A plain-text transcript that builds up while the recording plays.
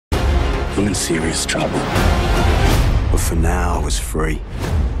I'm in serious trouble. But for now, I was free.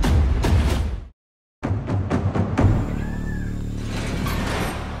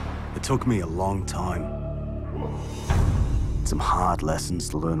 It took me a long time. Some hard lessons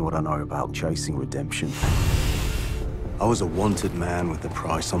to learn what I know about chasing redemption. I was a wanted man with a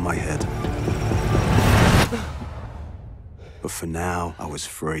price on my head. But for now, I was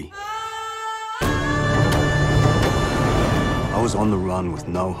free. I was on the run with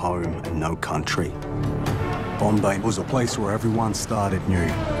no home and no country. Bombay was a place where everyone started new.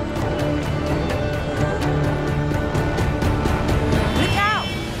 Look out!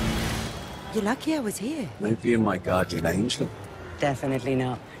 You're lucky I was here. Maybe you're my guardian angel. Definitely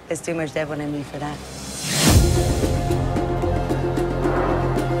not. There's too much devil in me for that.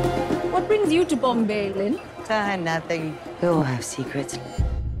 What brings you to Bombay, Lin? Nothing. We all have secrets.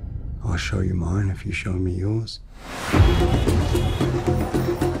 I'll show you mine if you show me yours.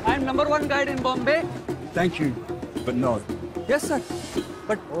 I'm #1 guide in Bombay. Thank you, but no. Yes, sir.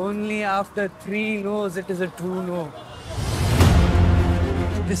 But only after 3 no's it is a true no.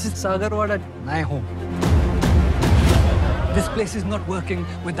 This is Sagarwada, my home. This place is not working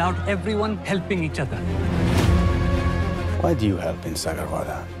without everyone helping each other. Why do you help in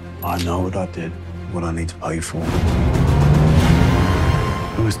Sagarwada? I know what I did, what I need to pay for.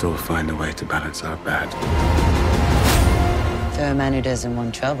 We must all find a way to balance our bad. For a man who doesn't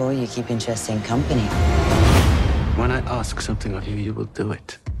want trouble, you keep interesting company. When I ask something of you, you will do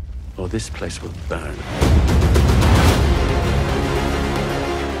it, or this place will burn.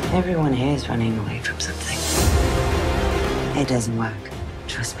 Everyone here is running away from something. It doesn't work.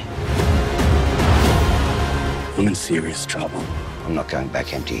 Trust me. I'm in serious trouble. I'm not going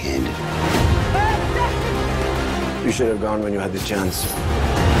back empty-handed. You should have gone when you had the chance.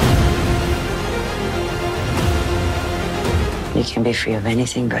 You can be free of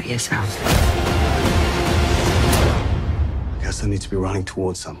anything but yourself. I guess I need to be running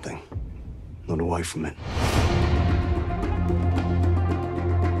towards something, not away from it.